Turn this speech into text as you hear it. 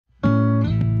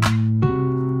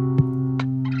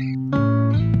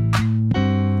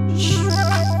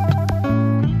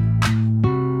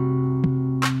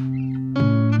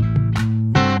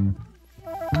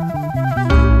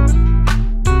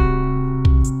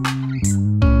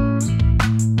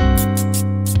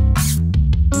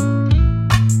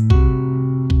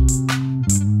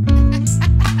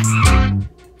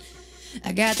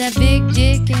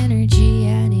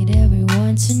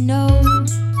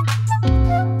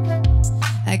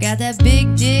got that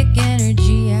big dick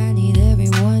energy, I need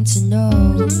everyone to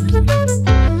know.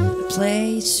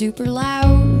 Play super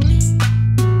loud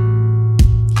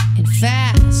and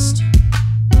fast.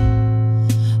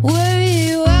 Were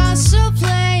you also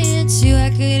playing too?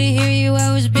 I couldn't hear you,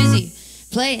 I was busy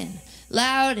playing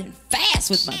loud and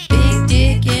fast with my big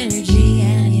dick energy.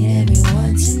 I need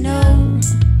everyone to know.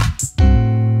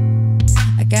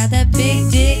 I got that big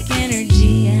dick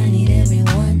energy, I need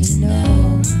everyone to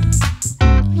know.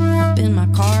 Up in my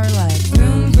car like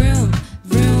vroom, vroom,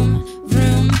 vroom,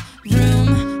 vroom,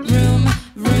 vroom, vroom,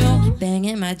 vroom.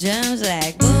 Banging my drums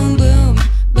like boom, boom,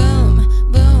 boom,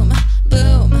 boom,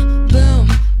 boom, boom,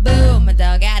 boom. I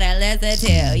don't gotta listen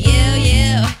to you.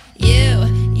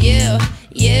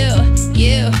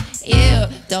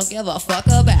 Don't give a fuck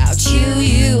about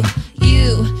you.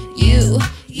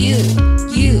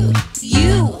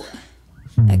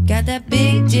 I got that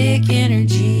big dick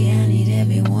energy, I need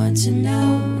everyone to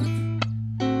know.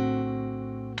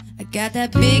 I got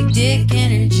that big dick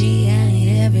energy, I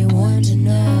need everyone to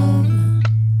know.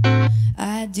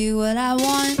 I do what I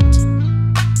want,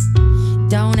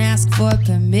 don't ask for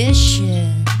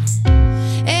permission.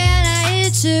 And I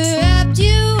interrupt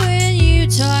you when you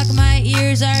talk, my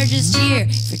ears are just here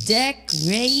for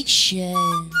decoration.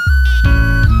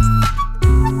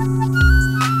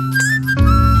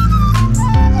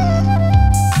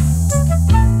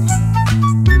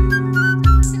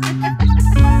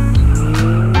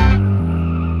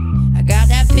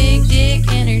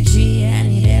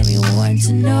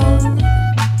 To know,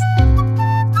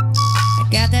 I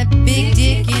got that big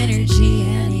dick energy,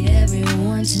 I need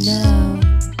everyone to know.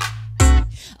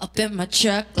 Up in my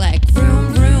truck like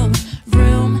vroom, vroom,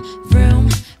 vroom, vroom,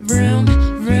 vroom,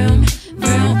 vroom,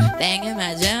 vroom. Banging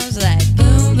my drums like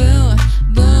boom, boom,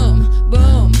 boom,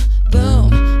 boom,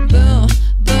 boom, boom,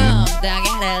 boom. Don't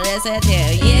gotta listen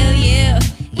to you.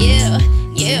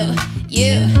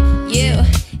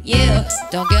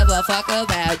 Don't give a fuck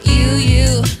about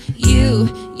you.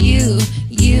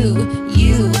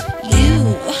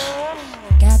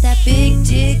 Got that big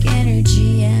dick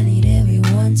energy, I need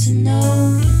everyone to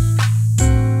know.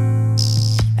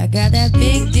 I got that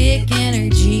big dick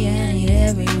energy, I need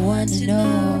everyone to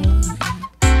know.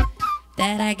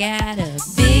 That I got a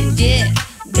big dick,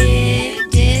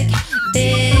 big dick,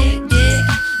 big dick,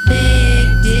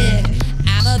 big dick.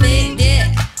 I'm a big dick,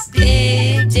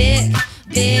 big dick,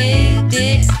 big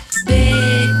dick,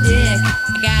 big dick.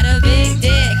 I got a big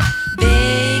dick,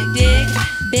 big dick,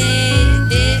 big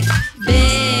dick,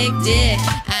 big dick.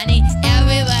 I need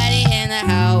everybody in the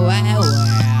whole wide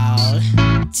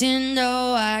world to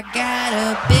know I got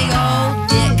a big old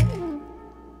dick.